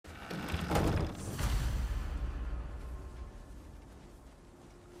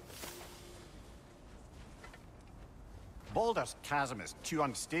Baldur's chasm is too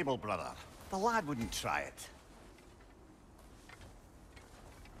unstable, brother. The lad wouldn't try it.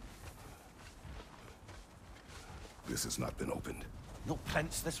 This has not been opened. No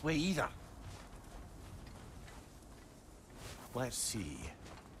prints this way either. Let's see.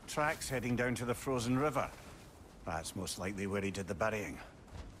 Tracks heading down to the frozen river. That's most likely where he did the burying.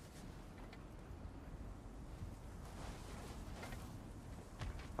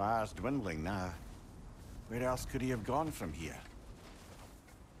 Fire's dwindling now. Where else could he have gone from here?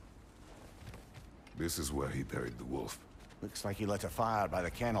 This is where he buried the wolf. Looks like he lit a fire by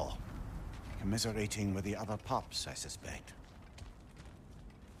the kennel. Commiserating with the other pups, I suspect.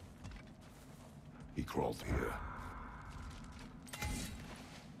 He crawled here.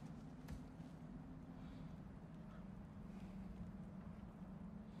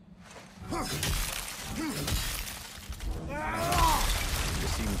 You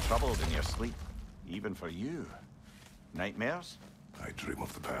seem troubled in your sleep, even for you. Nightmares? I dream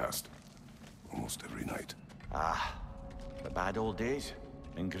of the past. Almost every night. Ah, the bad old days?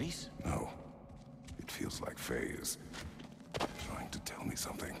 In Greece? No. It feels like Faye is trying to tell me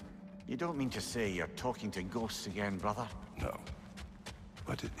something. You don't mean to say you're talking to ghosts again, brother? No.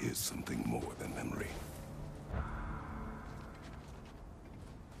 But it is something more than memory.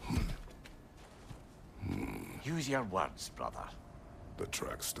 Use your words, brother. The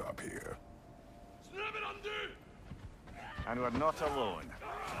tracks stop here. And we're not alone.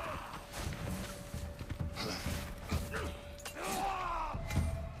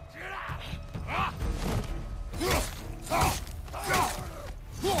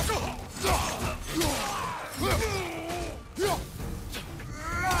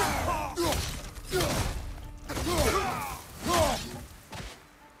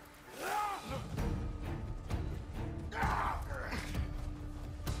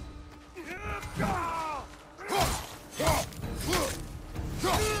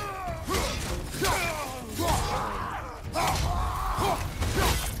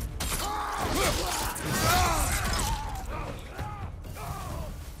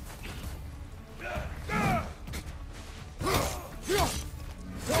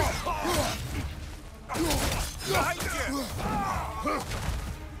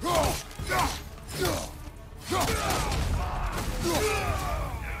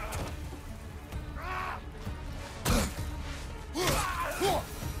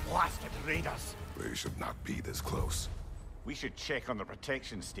 Blasted raiders! They should not be this close. We should check on the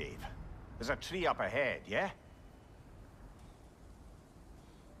protection stave. There's a tree up ahead, yeah?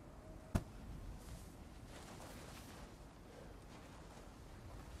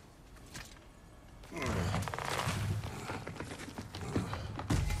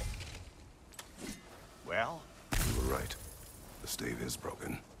 Well? You were right. The stave is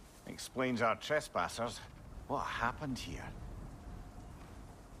broken. Explains our trespassers. What happened here?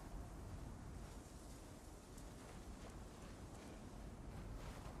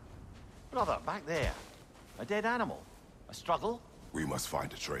 Brother, back there. A dead animal. A struggle? We must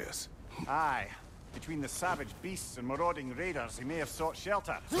find Atreus. Aye. Between the savage beasts and marauding raiders, he may have sought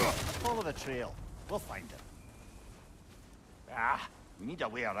shelter. Follow the trail. We'll find him. Ah, we need a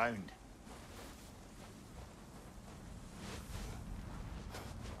way around.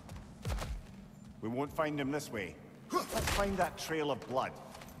 We won't find him this way. Let's find that trail of blood.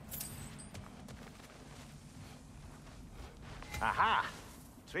 Aha!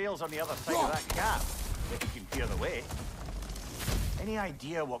 Trail's on the other side of that gap, if you can clear the way. Any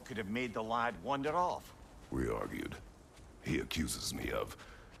idea what could have made the lad wander off? We argued. He accuses me of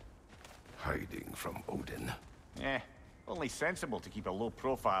hiding from Odin. Only sensible to keep a low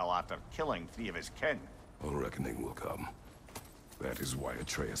profile after killing 3 of his kin. A reckoning will come. That is why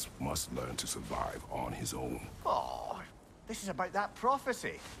Atreus must learn to survive on his own. Oh, this is about that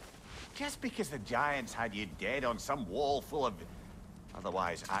prophecy. Just because the giants had you dead on some wall full of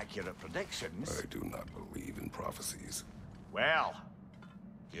otherwise accurate predictions... I do not believe in prophecies. Well,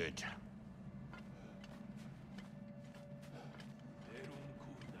 good.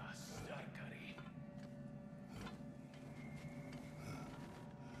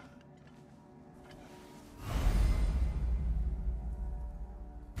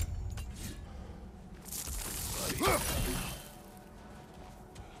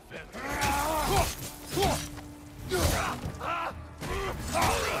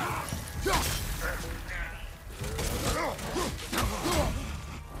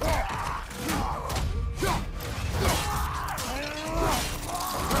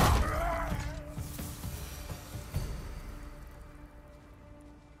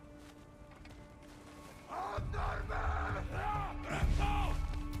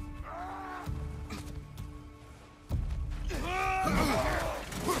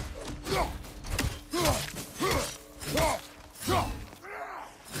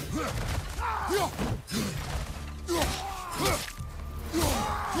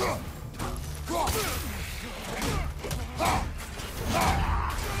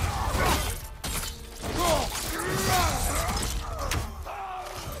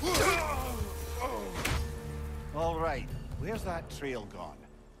 All right, where's that trail gone?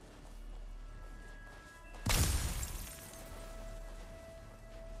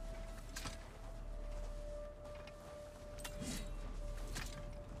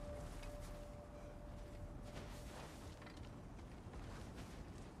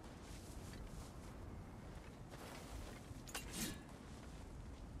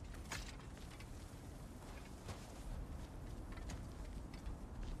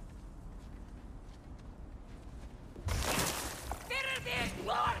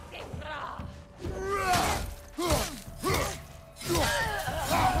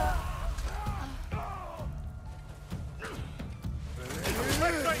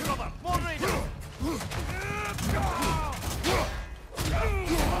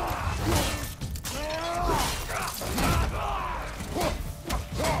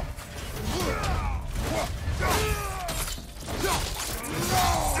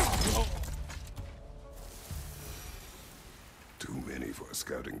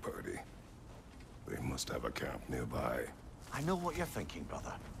 Scouting party. They must have a camp nearby. I know what you're thinking,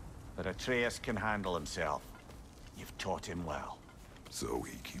 brother. But Atreus can handle himself. You've taught him well. So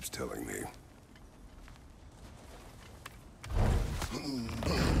he keeps telling me.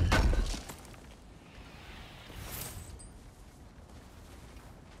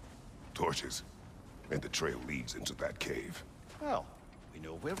 Torches. And the trail leads into that cave. Well, we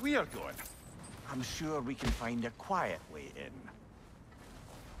know where we are going. I'm sure we can find a quiet way in.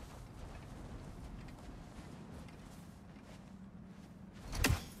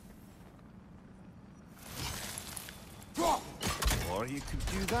 Or you could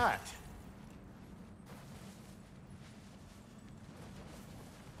do that.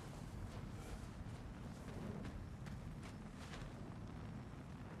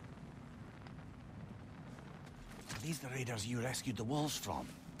 Are these the raiders you rescued the wolves from?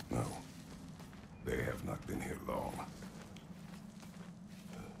 No. They have not been here long.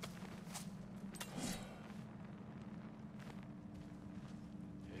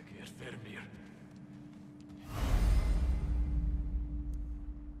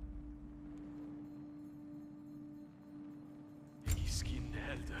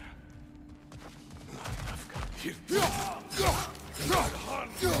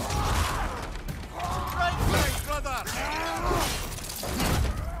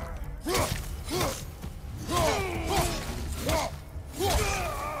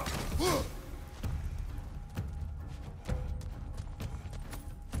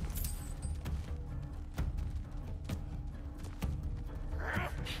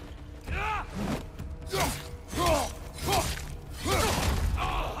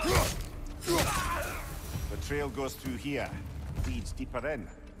 The trail goes through here. Leads deeper in.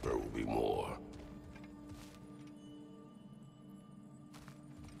 There will be more.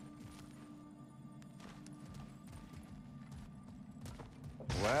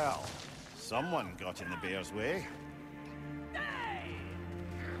 Well, someone got in the bear's way.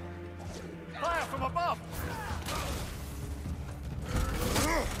 Fire from above!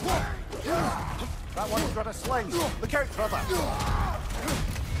 That one's got a sling. Look out, brother!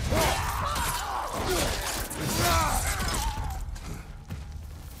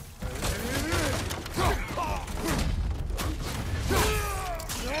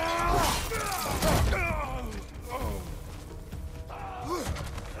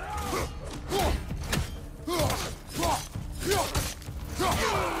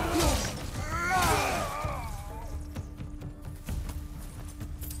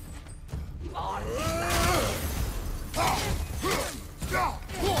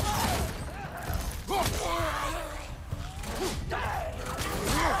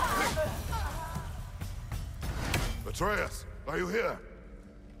 Atreus, are you here?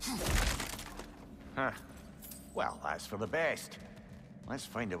 Huh. Well, that's for the best. Let's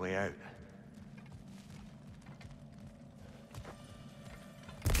find a way out.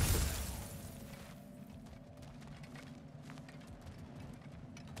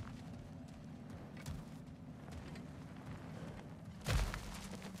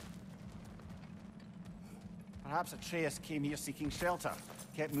 Perhaps Atreus came here seeking shelter.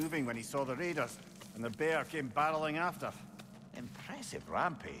 Kept moving when he saw the raiders, and the bear came barreling after. Impressive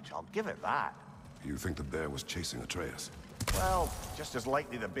rampage, I'll give it that. You think the bear was chasing Atreus? Well, just as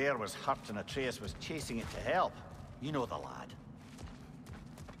likely the bear was hurt and Atreus was chasing it to help. You know the lad.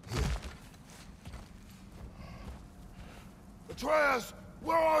 Atreus!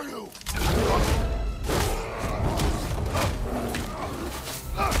 Where are you?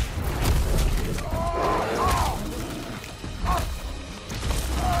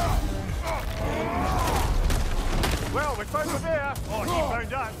 Well, we found the bear. Oh, he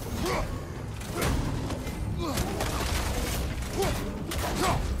found us.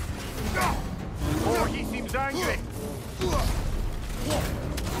 Oh, he seems angry.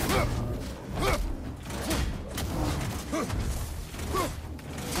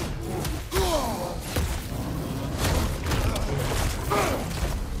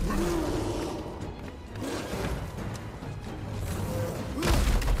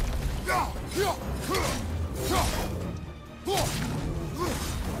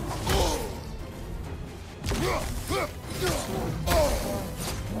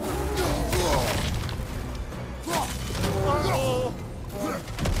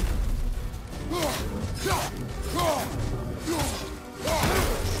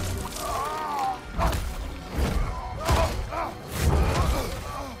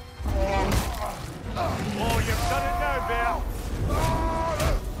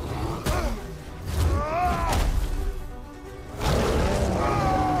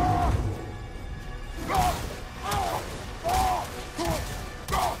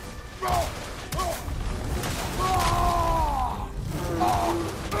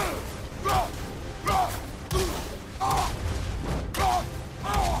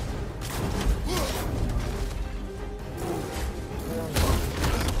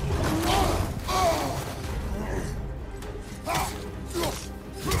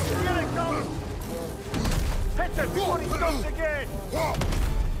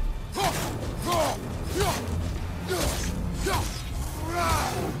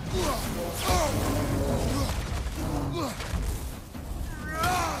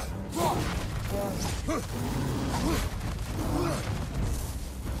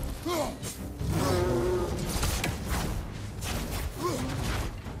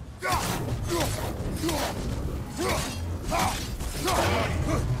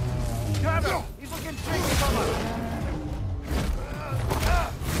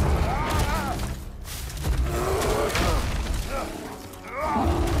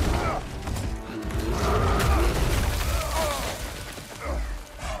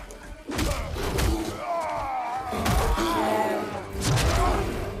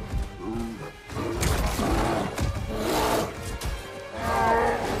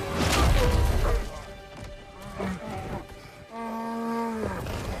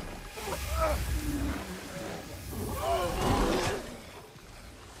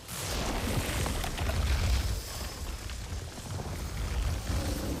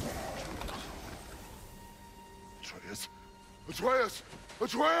 Atreus!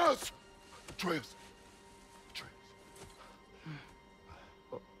 Atreus! Atreus! Atreus!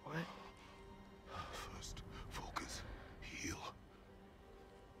 What? First, focus. Heal.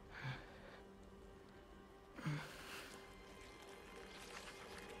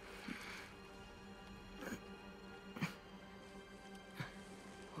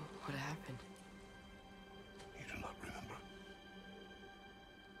 What happened? You do not remember.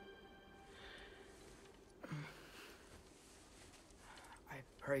 I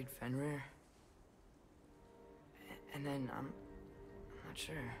prayed Fenrir. And then I'm not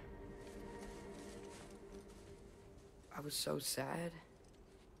sure. I was so sad.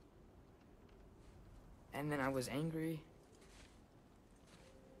 And then I was angry.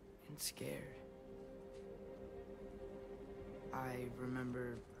 And scared. I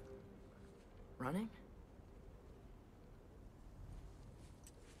remember running.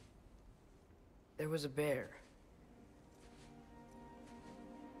 There was a bear.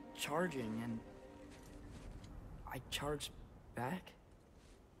 Charging, and I charged back.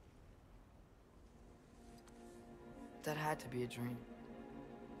 That had to be a dream.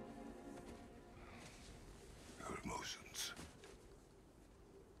 Your emotions.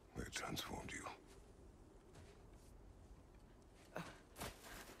 They transformed you.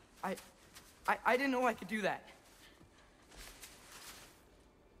 I didn't know I could do that.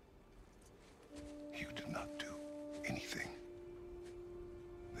 You did not do anything.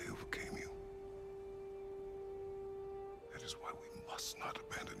 They overcame you. That is why we must not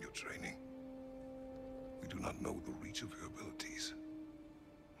abandon your training. We do not know the reach of your abilities.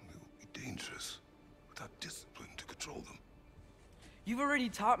 They will be dangerous without discipline to control them. You've already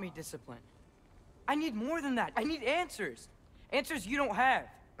taught me discipline. I need more than that. I need answers. Answers you don't have.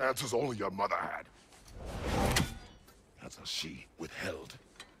 Answers only your mother had. Answers she withheld.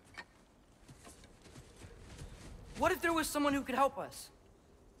 What if there was someone who could help us?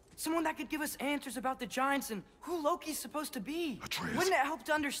 Someone that could give us answers about the giants and who Loki's supposed to be. Atreus. Wouldn't it help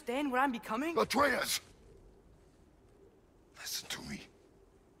to understand what I'm becoming? Atreus! Listen to me.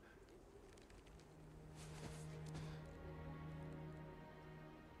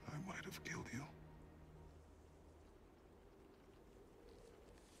 I might have killed you.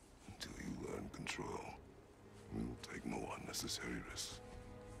 Until you learn control, we will take no unnecessary risks.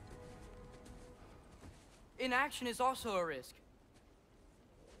 Inaction is also a risk.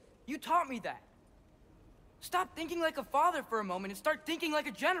 You taught me that. Stop thinking like a father for a moment and start thinking like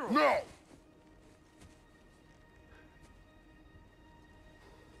a general. No!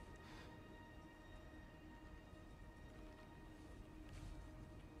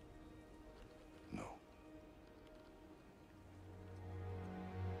 No.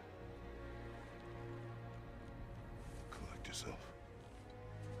 Collect yourself.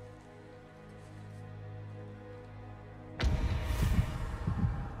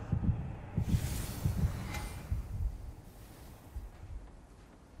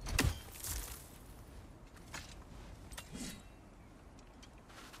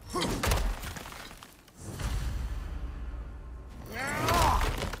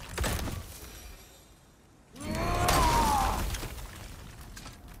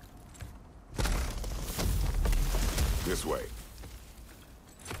 This way.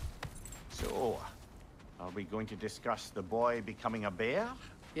 So, are we going to discuss the boy becoming a bear?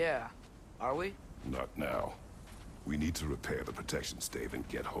 Yeah, are we? Not now. We need to repair the protection stave and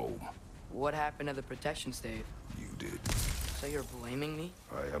get home. What happened to the protection stave? You did. So you're blaming me?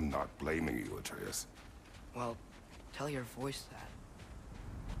 I am not blaming you, Atreus. Well, tell your voice that.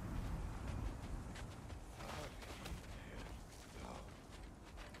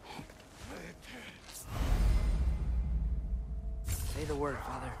 Say the word,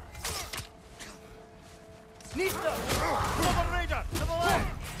 Father. Nista! Silver Raider, to the left!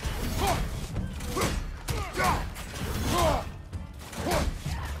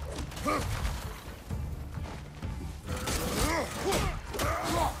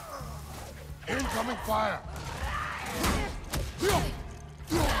 Incoming fire! They're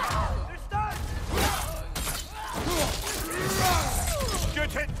stunned!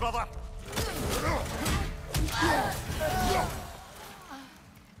 Good hit, brother!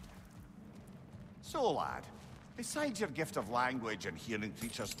 So, lad, besides your gift of language and hearing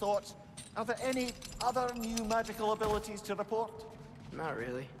creatures' thoughts, are there any other new magical abilities to report? Not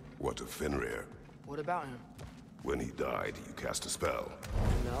really. What of Fenrir? What about him? When he died, you cast a spell.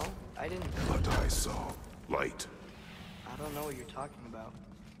 No, I didn't. But I saw light. I don't know what you're talking about.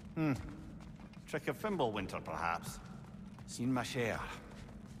 Trick of Fimbulwinter, perhaps. Seen my share.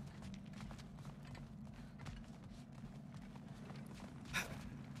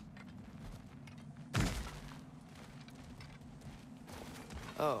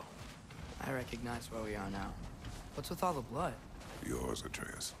 Oh, I recognize where we are now. What's with all the blood? Yours,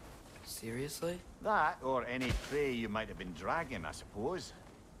 Atreus. Seriously? That, or any prey you might have been dragging, I suppose.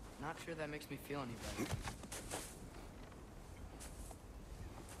 Not sure that makes me feel any better.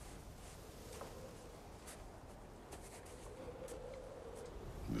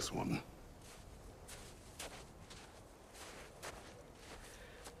 This one.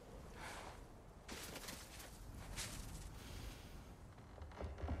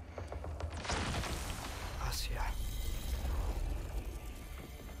 Asya.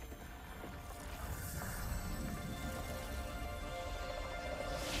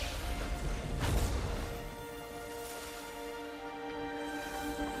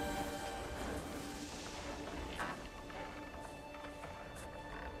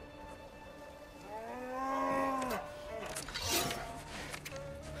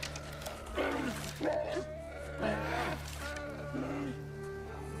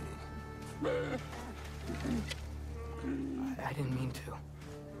 I didn't mean to.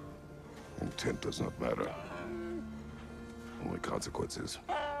 Intent does not matter. Only consequences.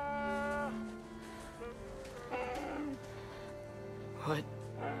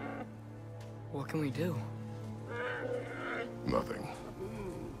 What can we do? Nothing.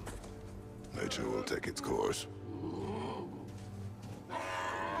 Nature will take its course.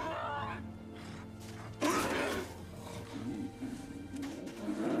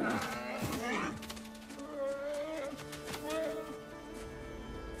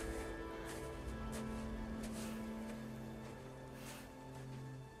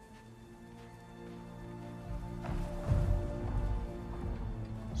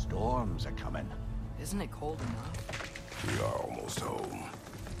 Storms are coming. Isn't it cold enough? We are almost home.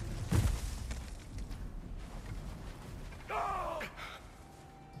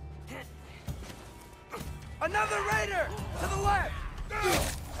 Another raider! To the left!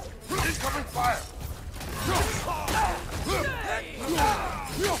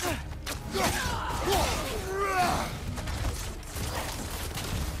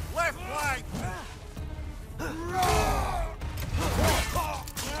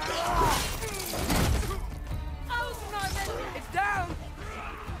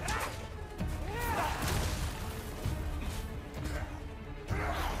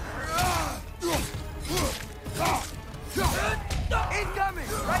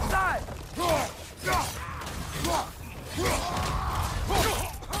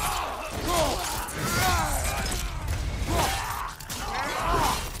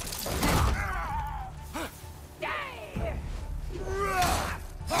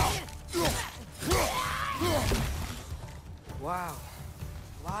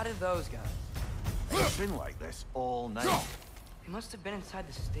 lot of those guys. It's been like this all night. They must have been inside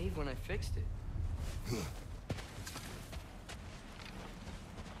the stave when I fixed it.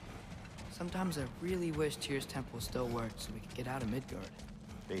 Sometimes I really wish Tyr's temple still worked so we could get out of Midgard.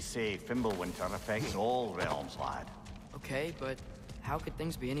 They say Fimbulwinter affects all realms, lad. Okay, but how could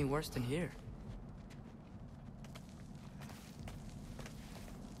things be any worse than here?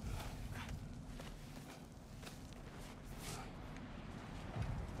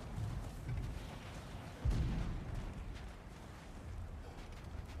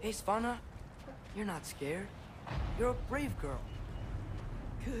 Hey, Svanna, you're not scared. You're a brave girl.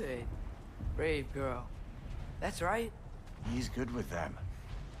 Good. Brave girl. That's right. He's good with them.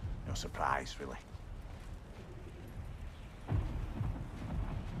 No surprise, really.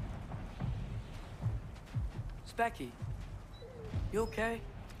 Specky, you okay?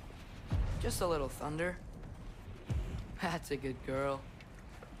 Just a little thunder. That's a good girl.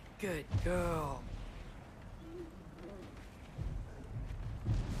 Good girl.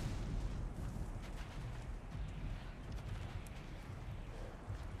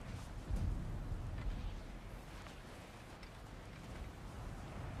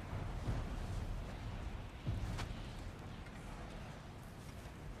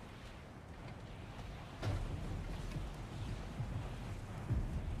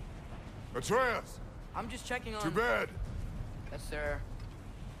 Atreus! I'm just checking on... To bed! Yes, sir.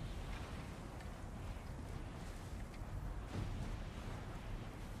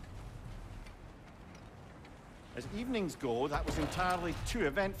 As evenings go, that was entirely too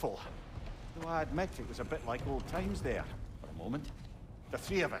eventful. Though I admit it was a bit like old times there, for a moment. The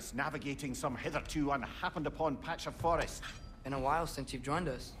three of us navigating some hitherto unhappened-upon patch of forest. Been a while since you've joined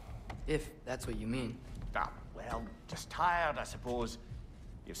us. If that's what you mean. Ah, well, just tired, I suppose.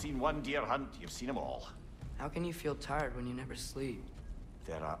 You've seen one deer hunt, you've seen them all. How can you feel tired when you never sleep?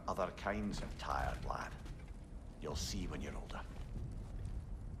 There are other kinds of tired, lad. You'll see when you're older.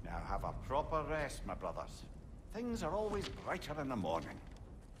 Now have a proper rest, my brothers. Things are always brighter in the morning.